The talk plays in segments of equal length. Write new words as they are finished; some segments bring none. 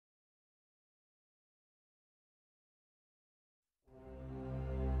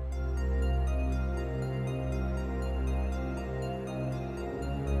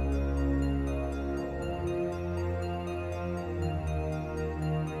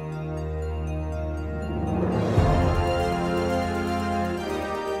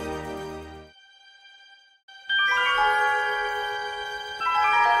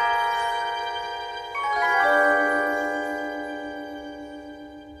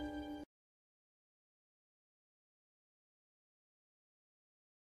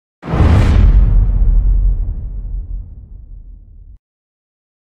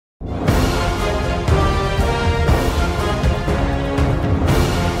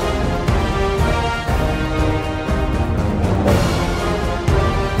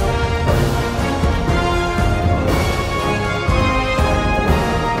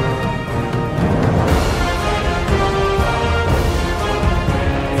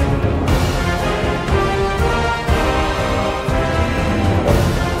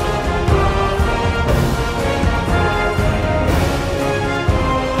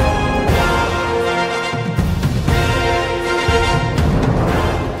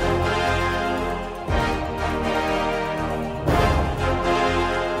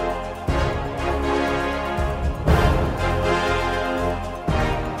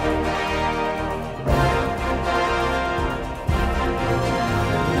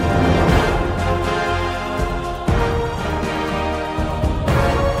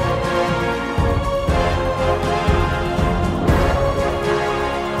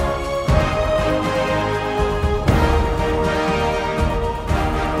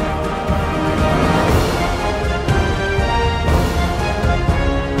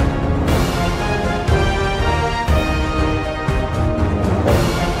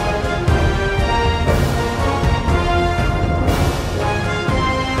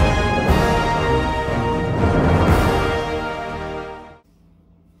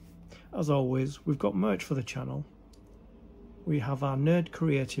as always, we've got merch for the channel. We have our Nerd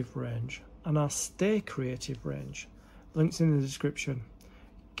Creative range and our Stay Creative range. Links in the description.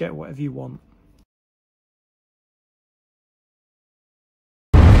 Get whatever you want.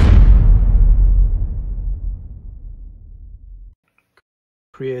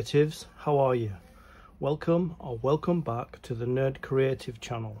 Creatives, how are you? Welcome or welcome back to the Nerd Creative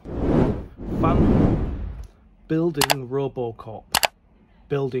channel. Fanhome, building Robocop,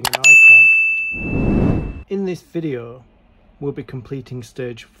 building an icon. In this video, we'll be completing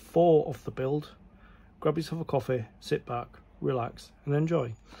stage 4 of the build. Grab yourself a coffee, sit back, relax and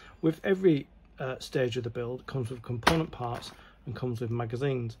enjoy. With every stage of the build comes with component parts and comes with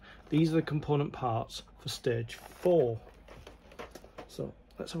magazines. These are the component parts for stage 4. So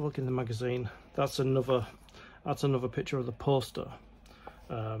let's have a look in the magazine. That's another picture of the poster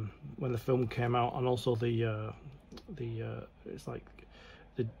when the film came out, and also it's like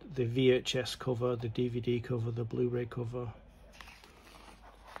the VHS cover, the DVD cover, the Blu-ray cover.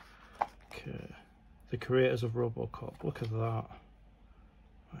 Okay, the creators of Robocop. Look at that.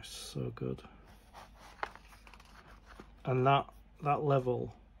 That's so good. And that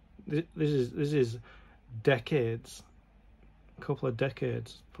level, this is decades. A couple of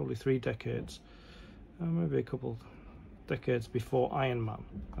decades, probably 3 decades, maybe a couple decades before Iron Man,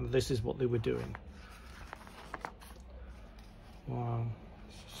 and this is what they were doing. Wow,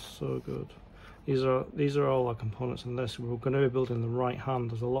 so good. These are all our components in this. We're going to be building the right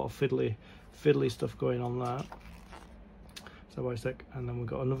hand. There's a lot of fiddly stuff going on there. So by sec, and then we've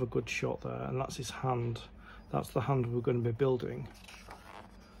got another good shot there, and that's his hand. That's the hand we're going to be building.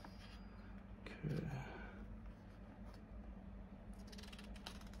 Okay.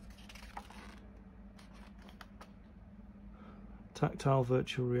 Tactile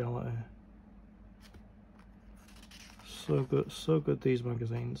virtual reality. So good these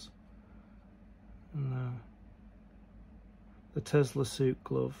magazines. And the Tesla suit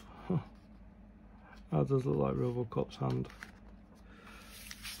glove. That does look like Robocop's hand.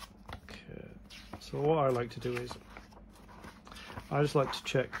 Okay, so what I like to do is I just like to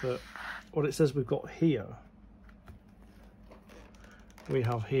check that what it says we've got here, we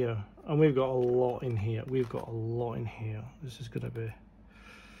have here, and we've got a lot in here. We've got a lot in here. This is going to be,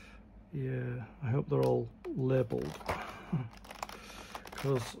 yeah, I hope they're all labelled,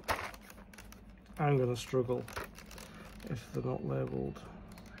 because I'm going to struggle if they're not labelled.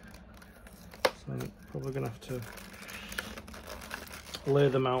 So I'm probably going to have to lay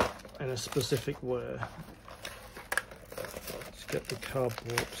them out in a specific way. Let's get the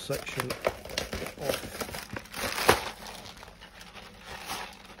cardboard section off.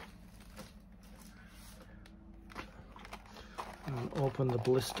 And open the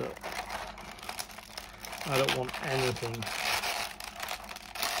blister. I don't want anything.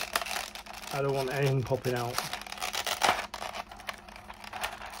 I don't want anything popping out.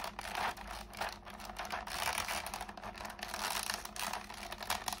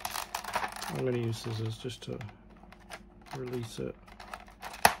 I'm going to use scissors just to release it.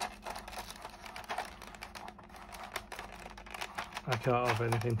 I can't have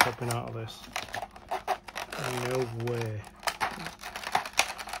anything popping out of this. No way.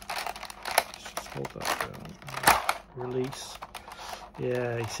 Let's just hold that down. Release.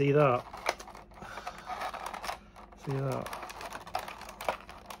 Yeah, you see that? See that?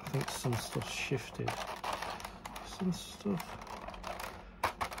 I think some stuff shifted. Some stuff.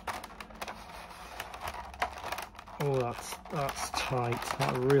 Oh, that's tight.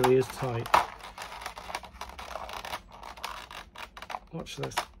 That really is tight. Watch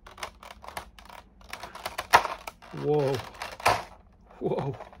this. Whoa.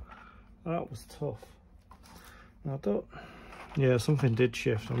 Whoa. That was tough. Now don't... Yeah, something did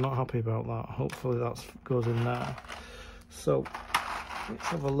shift. I'm not happy about that. Hopefully that goes in there. So, let's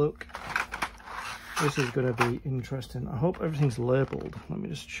have a look. This is going to be interesting. I hope everything's labelled. Let me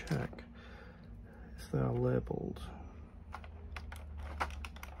just check if they are labelled.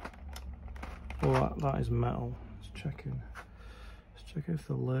 Oh, that is metal. Let's check if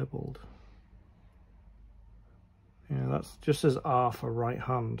they're labelled. Yeah, that's just as R for right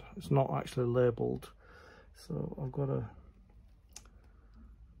hand. It's not actually labelled, so I've got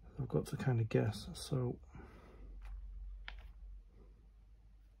to kind of guess. So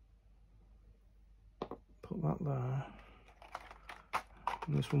put that there,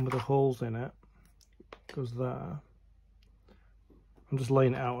 and this one with the holes in it goes there. I'm just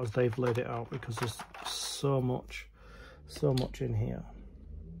laying it out as they've laid it out because there's so much in here.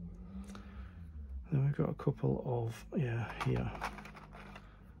 Then we've got a couple of, yeah, here,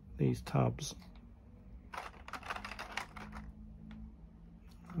 these tabs.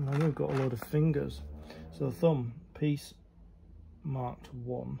 And then we've got a load of fingers. So the thumb piece marked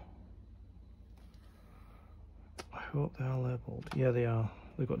 1. I hope they are labelled. Yeah, they are.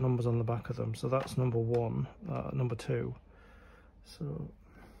 They've got numbers on the back of them. So that's number 1, number 2. So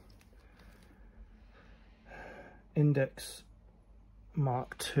index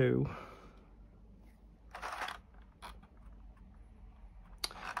mark 2.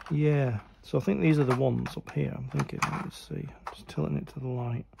 Yeah, so I think these are the ones up here. I'm thinking, let's see, just tilting it to the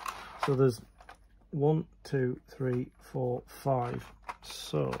light. So there's 1, 2, 3, 4, 5.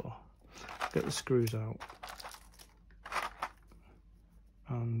 So get the screws out.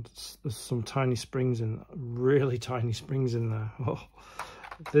 And there's some tiny springs in, really tiny springs in there. Oh,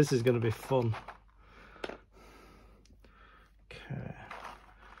 this is going to be fun. Okay.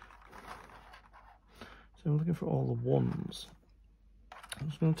 So I'm looking for all the ones. I'm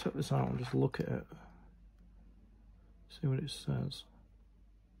just going to take this out and just look at it. See what it says.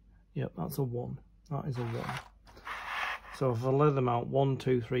 Yep, that's a 1. That is a 1. So if I lay them out, 1,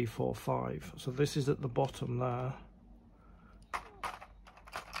 2, 3, 4, 5. So this is at the bottom there.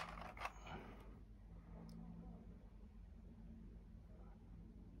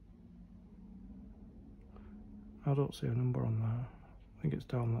 I don't see a number on there. I think it's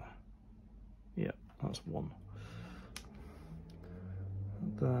down there. Yeah, that's 1.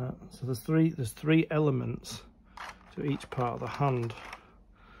 There. So there's three elements to each part of the hand.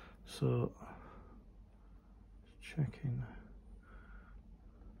 So checking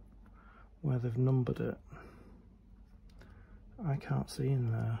where they've numbered it. I can't see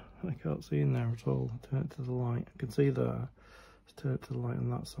in there. I can't see in there at all. Turn it to the light. I can see there. Let's turn it to the light on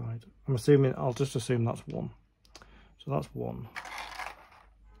that side. I'm assuming, I'll just assume that's 1. So that's 1.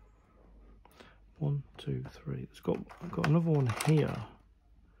 1, 2, 3. I've got another one here.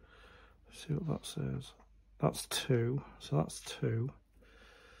 Let's see what that says. That's 2. So that's 2.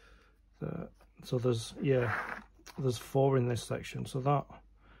 There. So there's, yeah, there's 4 in this section. So that,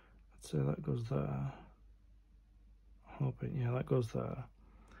 let's say that goes there. Hoping, yeah, that goes there.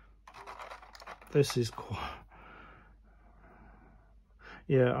 This is quite.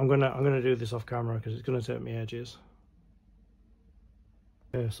 Yeah, I'm gonna do this off camera because it's gonna take me ages.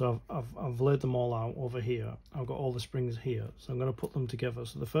 Yeah, so I've laid them all out over here. I've got all the springs here, so I'm going to put them together.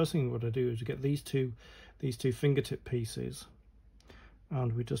 So the first thing I'm going to do is to get these two fingertip pieces,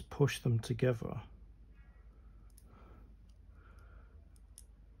 and we just push them together.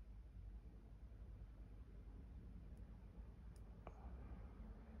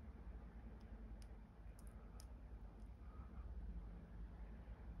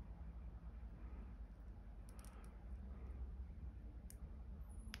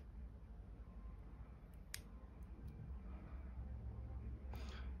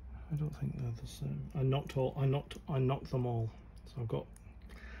 I don't think they're the same. I knocked them all. So I've got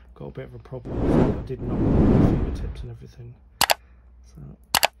a bit of a problem. I did knock the fingertips and everything. So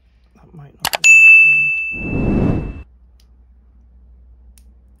that might not be the right one.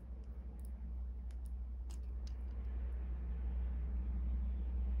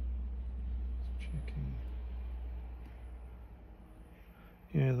 Just checking.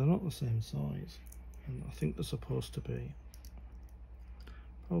 Yeah, they're not the same size. And I think they're supposed to be.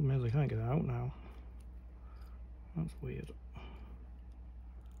 Problem is I can't get it out now. That's weird.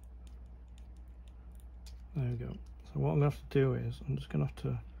 There we go. So what I'm going to have to do is I'm just going to have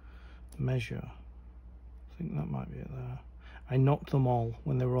to measure. I think that might be it there. I knocked them all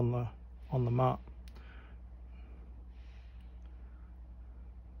when they were on the mat.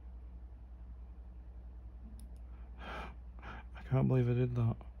 I can't believe I did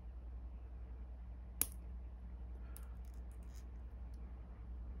that.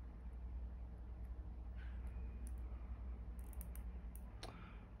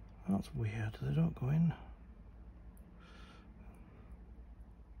 That's weird, they don't go in.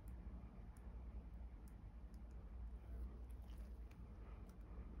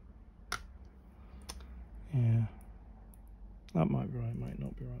 Yeah, that might be right, might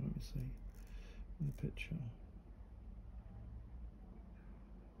not be right. Let me see the picture.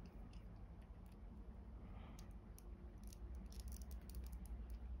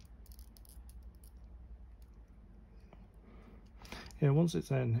 Yeah, once it's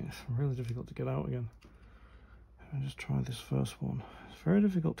in, it's really difficult to get out again. I'll just try this first one. It's very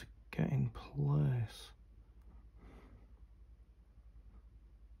difficult to get in place.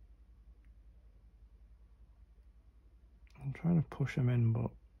 I'm trying to push them in,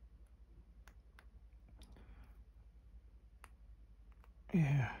 but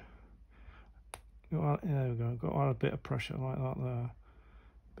yeah. There we go. Got a bit of pressure like that there. A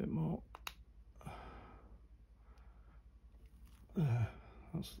bit more.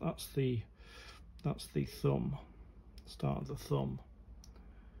 That's That's the thumb, start of the thumb.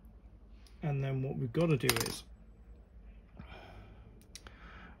 And then what we've got to do is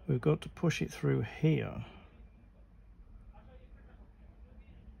we've got to push it through here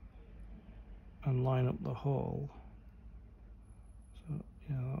and line up the hole. So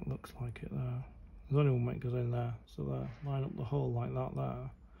yeah, that looks like it there. There's only one way it goes in there, so there, line up the hole like that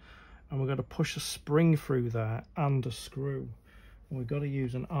there. And we're going to push a spring through there and a screw. And we've got to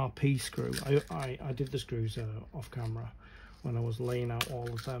use an RP screw. I did the screws off camera when I was laying out all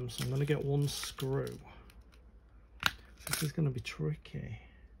of them. So I'm going to get one screw. This is going to be tricky.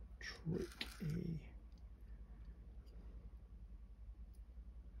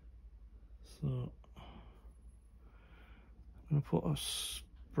 So I'm going to put a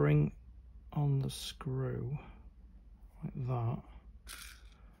spring on the screw like that,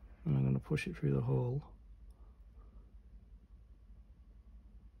 and I'm going to push it through the hole.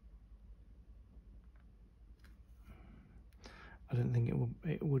 I didn't think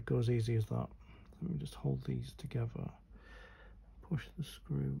it would go as easy as that. Let me just hold these together, push the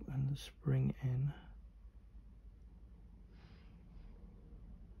screw and the spring in.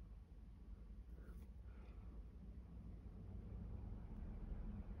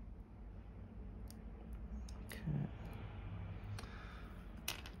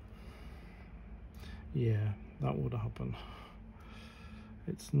 Yeah, that would happen.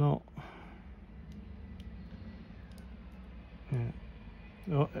 It's not.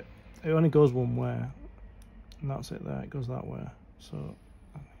 Yeah, it only goes one way, and that's it there. It goes that way. So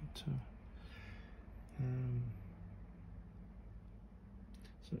I need to.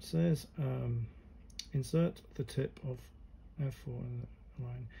 So it says insert the tip of F4 in the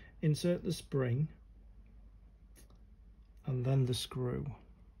line. Insert the spring, and then the screw.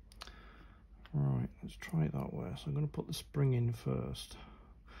 Right, let's try it that way. So I'm going to put the spring in first,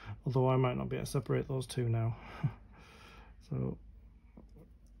 although I might not be able to separate those two now. So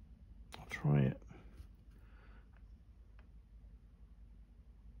I'll try it.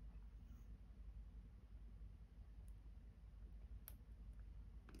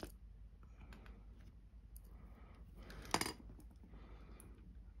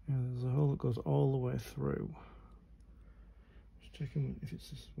 Yeah, there's a hole that goes all the way through. Just checking if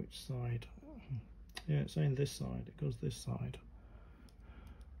it's which side. Yeah, it's saying this side. It goes this side.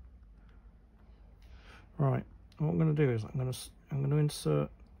 Right. What I'm going to do is I'm going to insert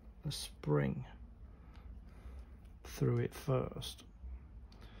the spring through it first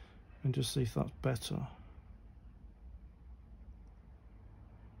and just see if that's better.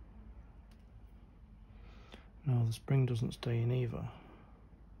 No, the spring doesn't stay in either.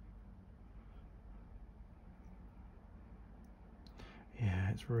 Yeah,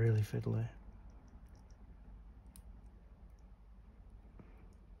 it's really fiddly.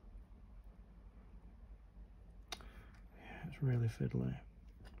 Really fiddly.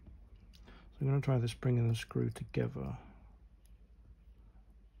 So I'm going to try the spring and the screw together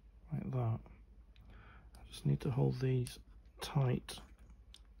like that. I just need to hold these tight.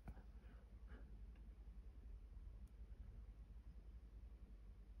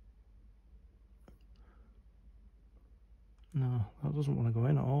 No, that doesn't want to go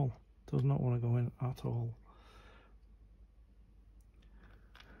in at all. Does not want to go in at all.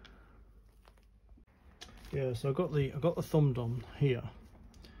 Yeah, so I got the thumb done here.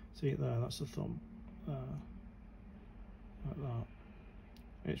 See it there? That's the thumb. Like that.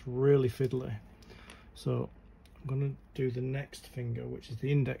 It's really fiddly. So I'm going to do the next finger, which is the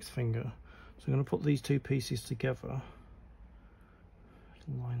index finger. So I'm going to put these two pieces together.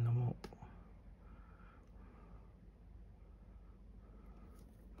 Line them up.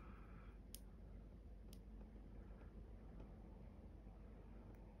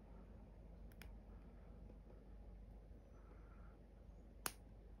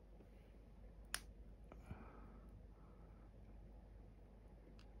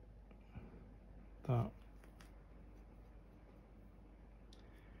 That.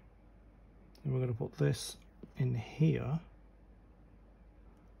 And we're going to put this in here.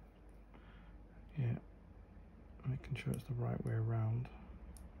 Yeah, making sure it's the right way around.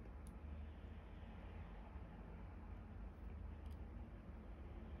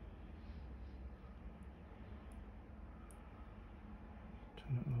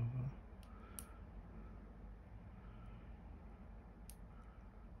 Turn it over.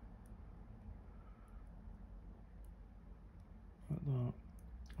 Like that.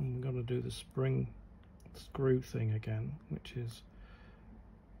 And we're going to do the spring screw thing again, which is,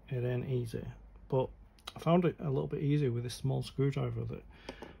 it ain't easy, but I found it a little bit easier with this small screwdriver, that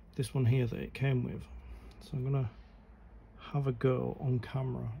this one here that it came with. So I'm going to have a go on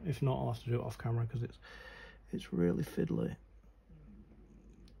camera. If not, I'll have to do it off camera because it's really fiddly.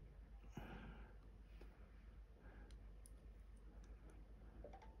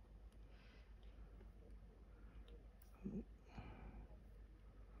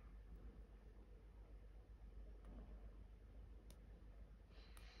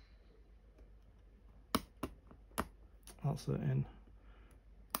 That's it in.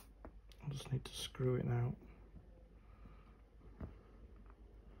 I just need to screw it out.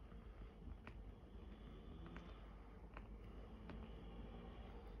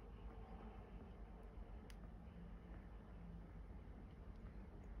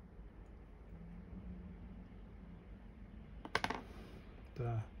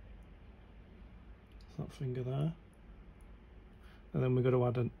 There. That's that finger there. And then we've got to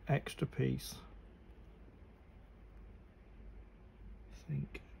add an extra piece. I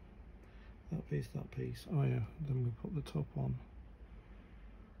think that piece. Oh yeah, then we put the top on.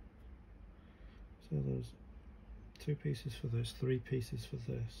 So there's 2 pieces for this, 3 pieces for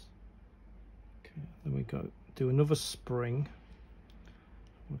this. Okay, then we go do another spring.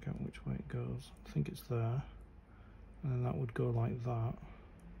 Work out which way it goes. I think it's there. And then that would go like that.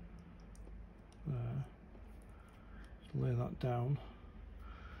 There. Just lay that down.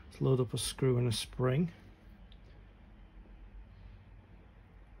 Let's load up a screw and a spring.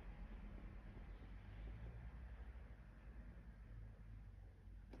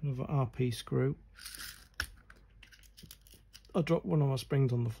 Another RP screw. I dropped one of my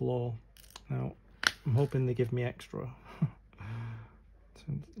springs on the floor. Now, I'm hoping they give me extra.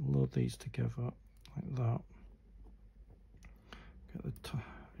 So load these together like that. Get the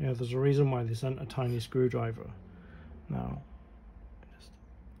yeah, there's a reason why they sent a tiny screwdriver. Now,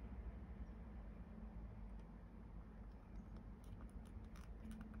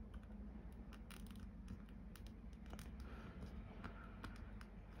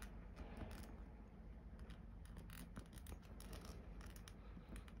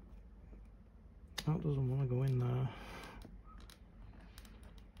 that doesn't want to go in there.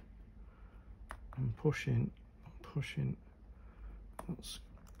 I'm pushing. It's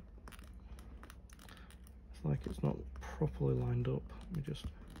like it's not properly lined up. Let me just,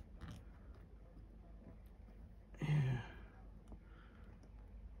 yeah.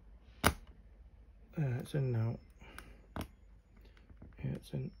 There, it's in now. Yeah,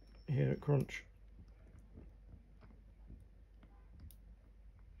 it's in here at crunch.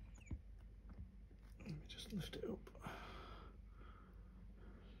 Let me just lift it up.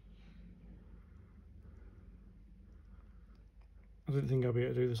 I didn't think I'd be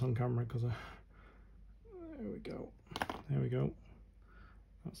able to do this on camera because there we go. There we go.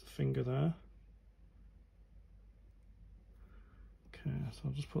 That's the finger there. Okay, so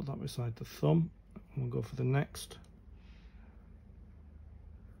I'll just put that beside the thumb and we'll go for the next.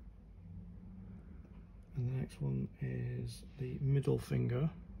 And the next one is the middle finger.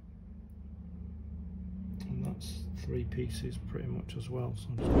 And that's 3 pieces pretty much as well. So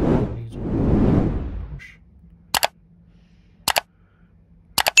I'm just going to put these on. Push.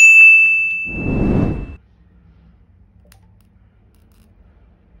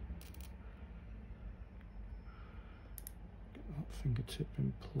 Fingertip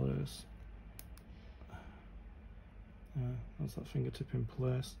in place. That's that fingertip in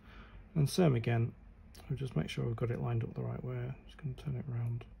place. And same again, we'll just make sure we've got it lined up the right way. Just going to turn it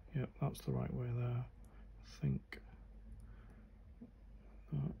around. Yep, that's the right way there, I think.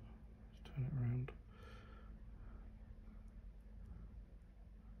 Just turn it around.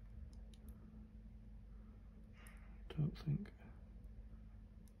 Don't think.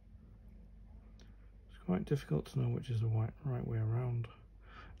 Quite difficult to know which is the right way around.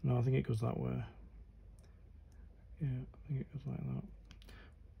 No, I think it goes that way. Yeah, I think it goes like that.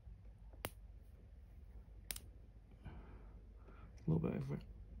 A little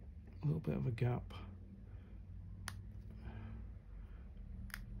bit of a gap.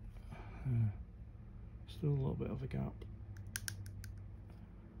 Still a little bit of a gap.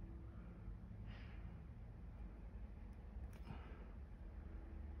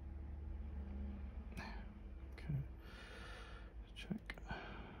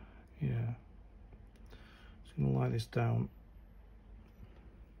 Yeah, just going to lie this down.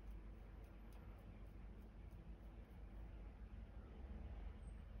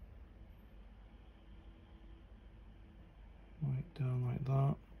 Lie it down like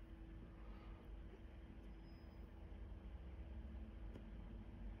that.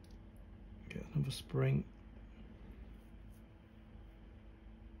 Get another spring.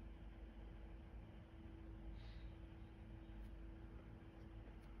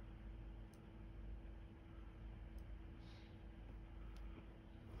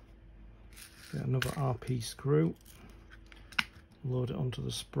 Get another RP screw, load it onto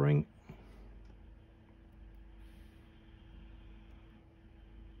the spring,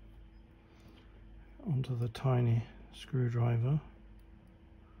 onto the tiny screwdriver,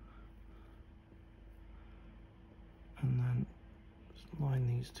 and then just line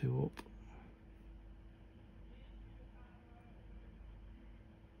these two up.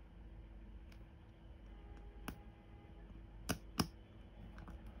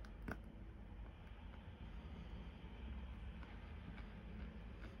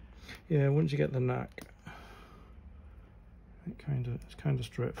 Yeah, once you get the knack, it's kind of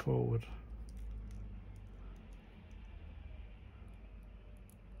straightforward.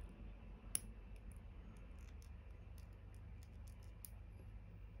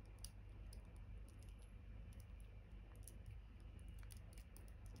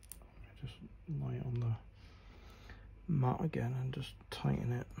 Just lie it on the mat again and just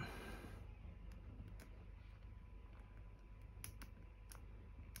tighten it.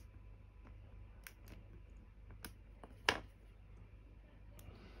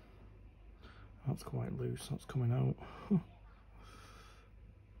 That's quite loose, that's coming out.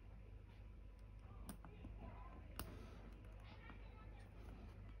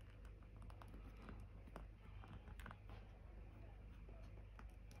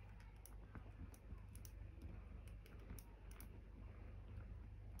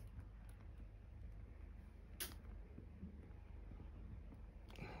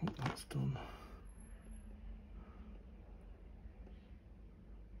 That's done.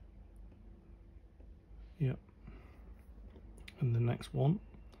 Yep. And the next one.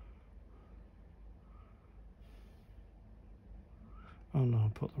 Oh no, I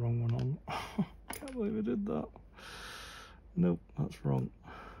put the wrong one on. Can't believe I did that. Nope, that's wrong.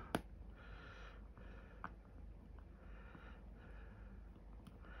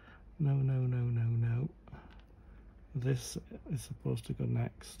 No, no, no, no, no. This is supposed to go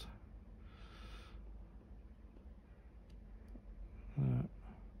next.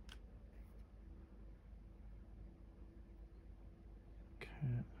 Okay.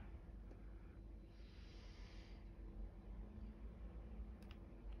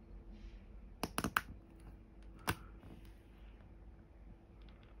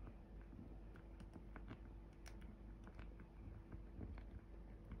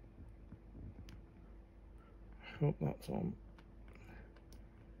 Hope that's on.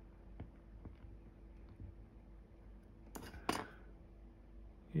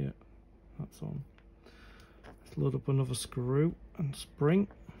 Yeah, that's on. Let's load up another screw and spring.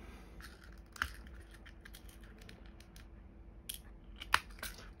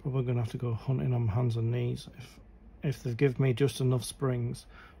 Probably gonna have to go hunting on hands and knees if they've given me just enough springs.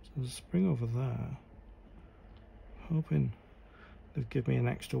 So there's a spring over there. Hoping they've given me an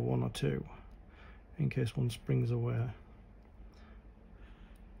extra one or two in case one springs away.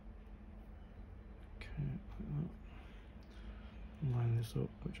 Okay, like that. Line this up,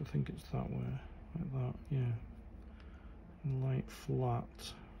 which I think it's that way, like that, yeah. And lie it flat.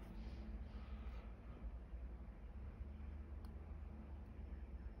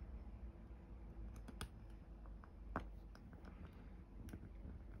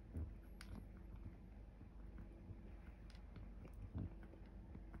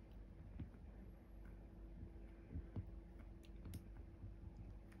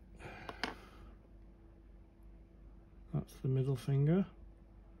 That's the middle finger.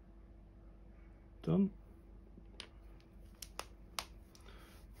 Done.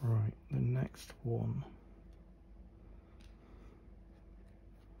 Right, the next one.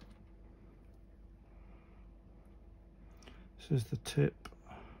 This is the tip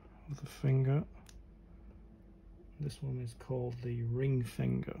of the finger. This one is called the ring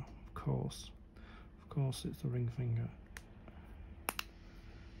finger, of course. Of course it's the ring finger.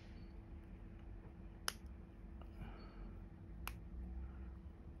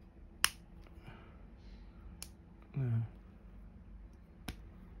 There.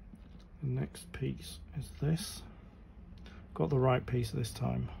 The next piece is this. Got the right piece this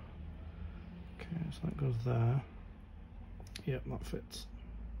time. Okay, so that goes there. Yep, that fits.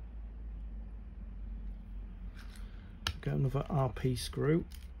 Get another RP screw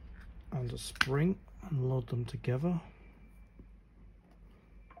and a spring and load them together.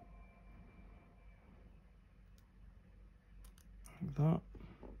 Like that.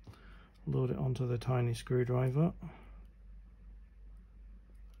 Load it onto the tiny screwdriver.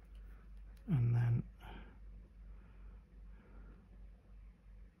 And then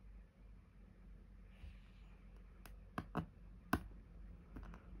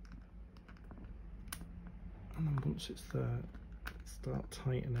once it's there, start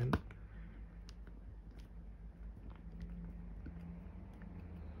tightening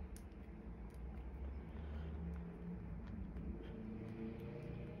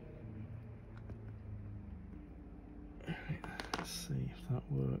Let's see if that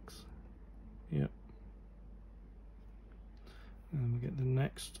works. Yep. And we get the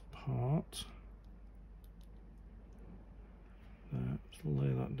next part. There, just lay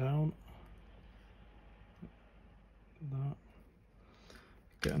that down. That.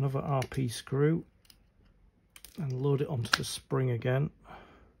 Get another RP screw and load it onto the spring again. Let's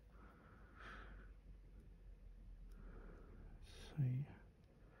see.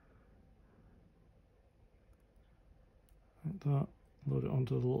 Like that. Load it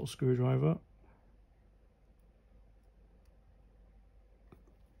onto the little screwdriver.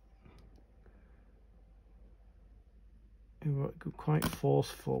 You're quite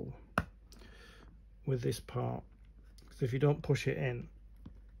forceful with this part, because if you don't push it in,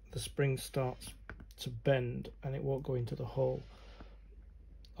 the spring starts to bend and it won't go into the hole.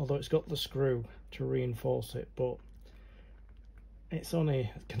 Although it's got the screw to reinforce it, but it's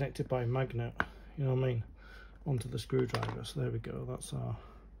only connected by a magnet, you know what I mean, onto the screwdriver. So there we go. That's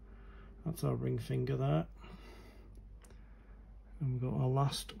our ring finger there, and we've got our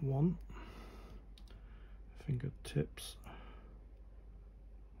last one. Fingertips.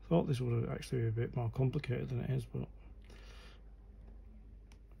 Thought this would actually be a bit more complicated than it is, but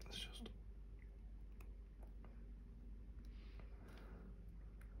it's just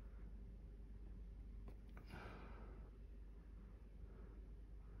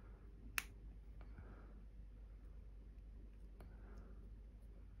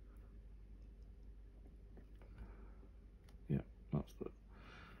yeah,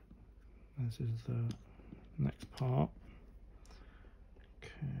 this is the next part.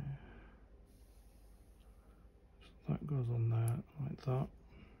 Okay, so that goes on there like that.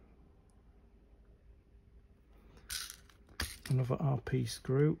 Another RP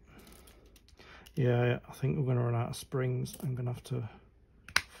screw. Yeah, I think we're going to run out of springs. I'm going to have to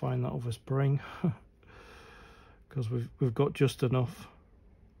find that other spring because we've got just enough,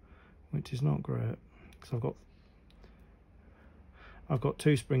 which is not great. Because I've got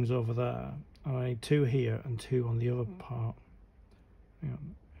 2 springs over there, and I need 2 here and 2 on the other part. Yeah,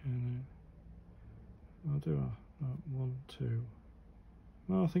 I'll do a 1, 2.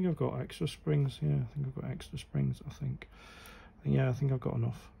 No, I think I've got extra springs. Yeah, I think I've got extra springs. Yeah, I think I've got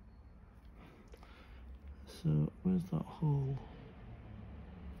enough. So where's that hole?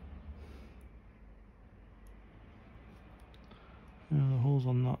 Yeah, the hole's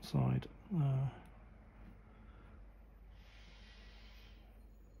on that side.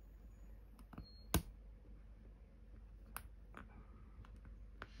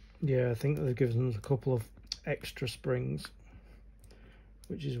 Yeah, I think they've given us a couple of extra springs,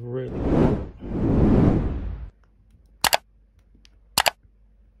 which is really good.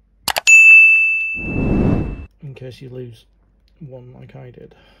 In case you lose one like I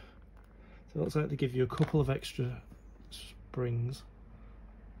did. So it looks like they give you a couple of extra springs.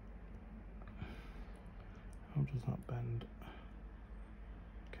 How does that bend?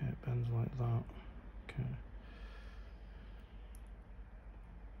 Okay, it bends like that. Okay.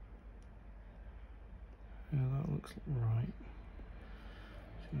 Yeah, that looks right.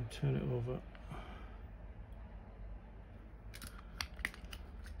 Just going to turn it over.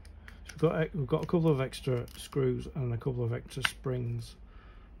 So we've got a couple of extra screws and a couple of extra springs,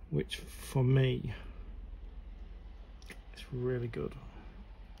 which for me is really good.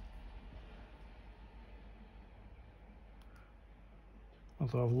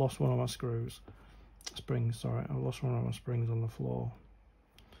 Although I've lost one of my springs, sorry, I've lost one of my springs on the floor.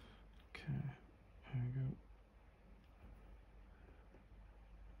 Okay, there we go.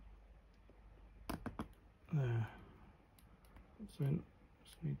 There, that's in.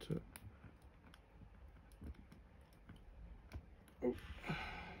 Just need to. Oh.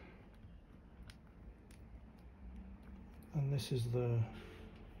 And this is the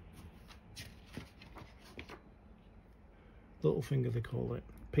little finger, they call it,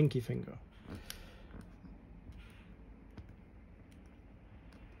 pinky finger.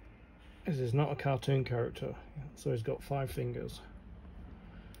 This is not a cartoon character, so he's got 5 fingers.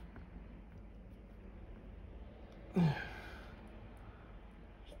 Just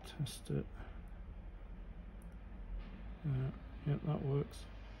test it. Yeah, that works.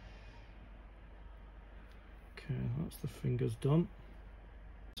 Okay, that's the fingers done.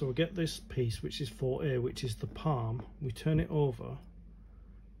 So we get this piece, which is 4A, which is the palm. We turn it over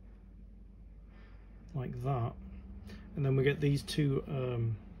like that, and then we get these two. What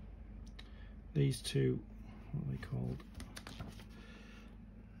are they called?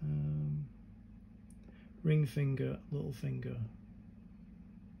 Ring finger, little finger.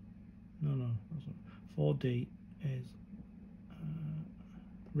 No, that's not. 4D is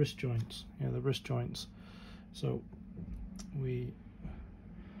wrist joints. Yeah, the wrist joints. So we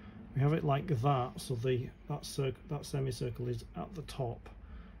have it like that, so that semicircle is at the top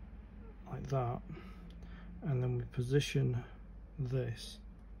like that, and then we position this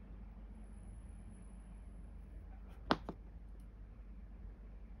so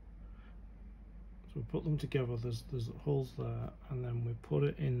we put them together. There's holes there, and then we put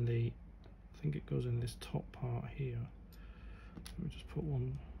it in the, I think it goes in this top part here. So we just put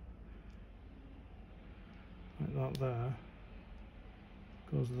one like that there,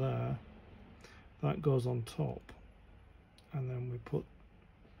 goes there, that goes on top, and then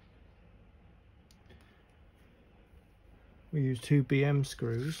we use 2 BM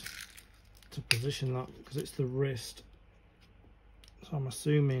screws to position that, because it's the wrist, so I'm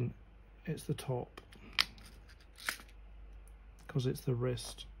assuming it's the top because it's the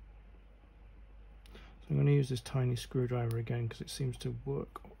wrist. So I'm going to use this tiny screwdriver again because it seems to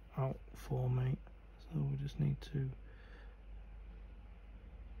work out for me. So we just need to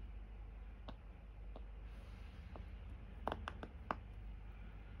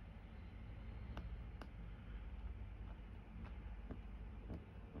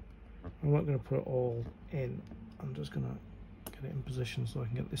I'm not going to put it all in, I'm just going to get it in position so I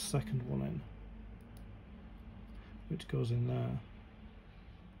can get this second one in, which goes in there.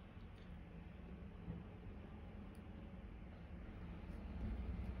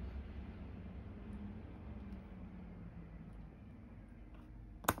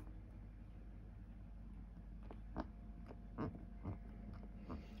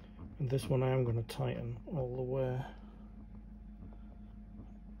 And this one I am going to tighten all the way.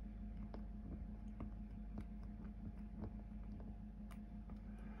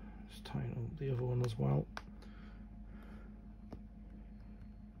 Tighten up the other one as well.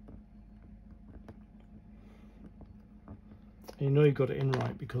 And you know you got it in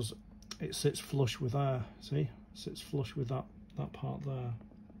right because it sits flush with there. See, it sits flush with that part there.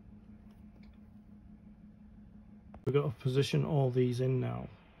 We've got to position all these in now.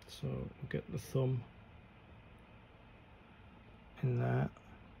 So we'll get the thumb in there,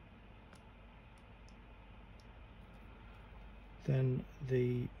 then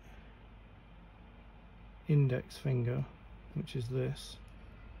the index finger, which is this,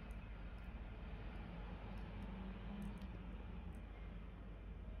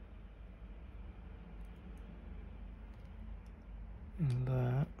 in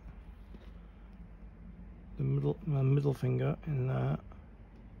there, the middle finger in there,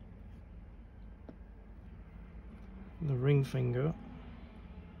 the ring finger,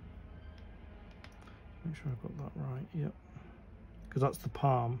 make sure I've got that right, yep, because that's the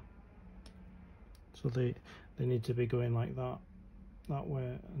palm, so they need to be going like that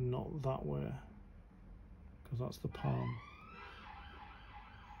way and not that way, because that's the palm.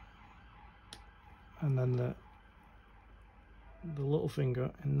 And then the little finger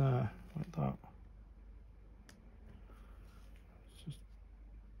in there like that. Let's just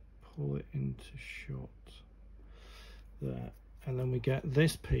pull it into shot there, and then we get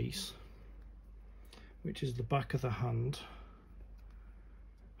this piece, which is the back of the hand,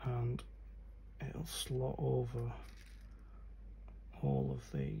 and it'll slot over all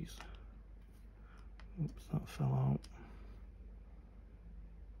of these. Oops, that fell out.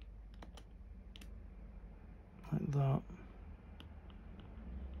 Like that.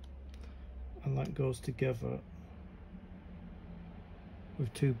 And that goes together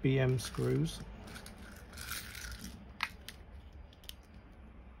with 2 BM screws.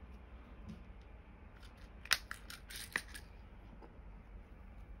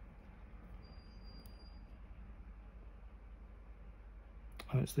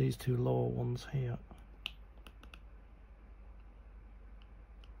 And it's these 2 lower ones here.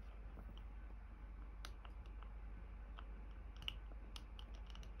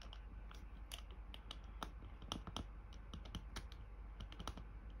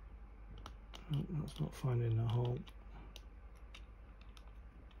 Oh, that's not finding a hole.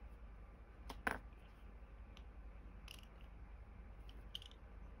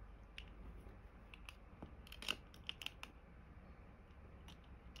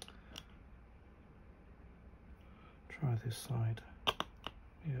 Try this side.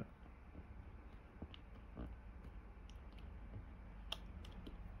 Yeah.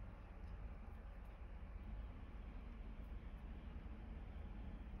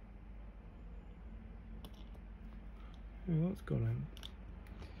 Yeah, that's got in.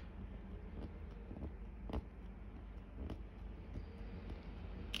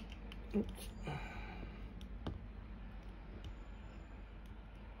 Oops.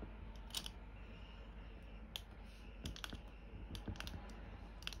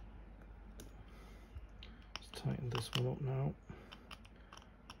 Tighten this one up now.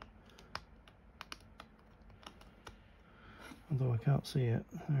 Although I can't see it.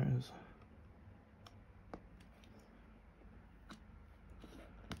 There it is.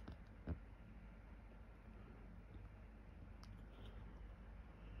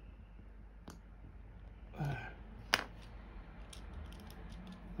 There.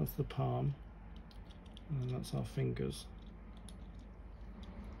 That's the palm, and then that's our fingers.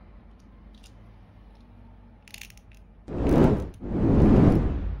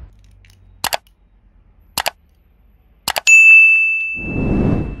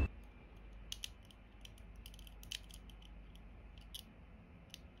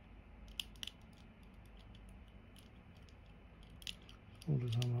 Hold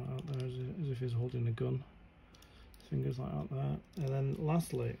his hand out there as if he's holding a gun. Fingers like that there. And then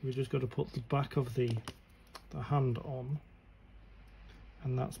lastly, we've just got to put the back of the hand on,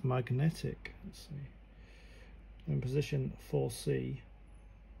 and that's magnetic. Let's see. In position 4C,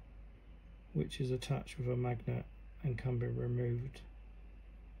 which is attached with a magnet and can be removed.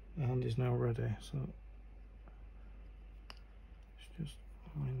 The hand is now ready, so let's just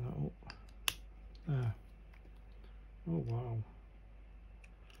line that up. There. Oh wow.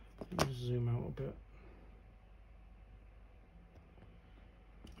 Let me zoom out a bit.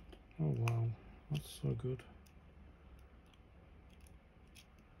 Oh wow, that's so good.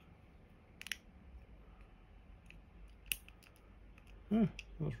 Yeah,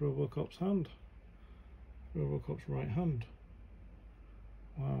 that's Robocop's hand. Robocop's right hand.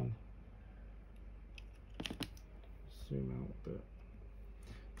 Wow. Zoom out a bit.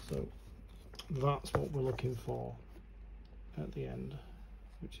 So that's what we're looking for at the end,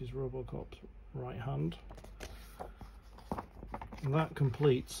 which is Robocop's right hand. And that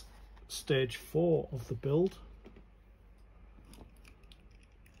completes stage 4 of the build.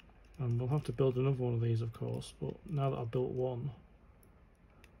 And we'll have to build another one of these, of course, but now that I've built one,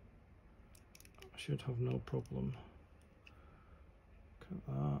 I should have no problem. Look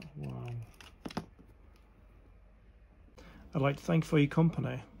at that, wow. I'd like to thank you for your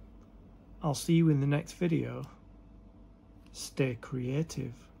company. I'll see you in the next video. Stay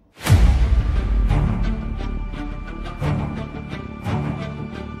creative.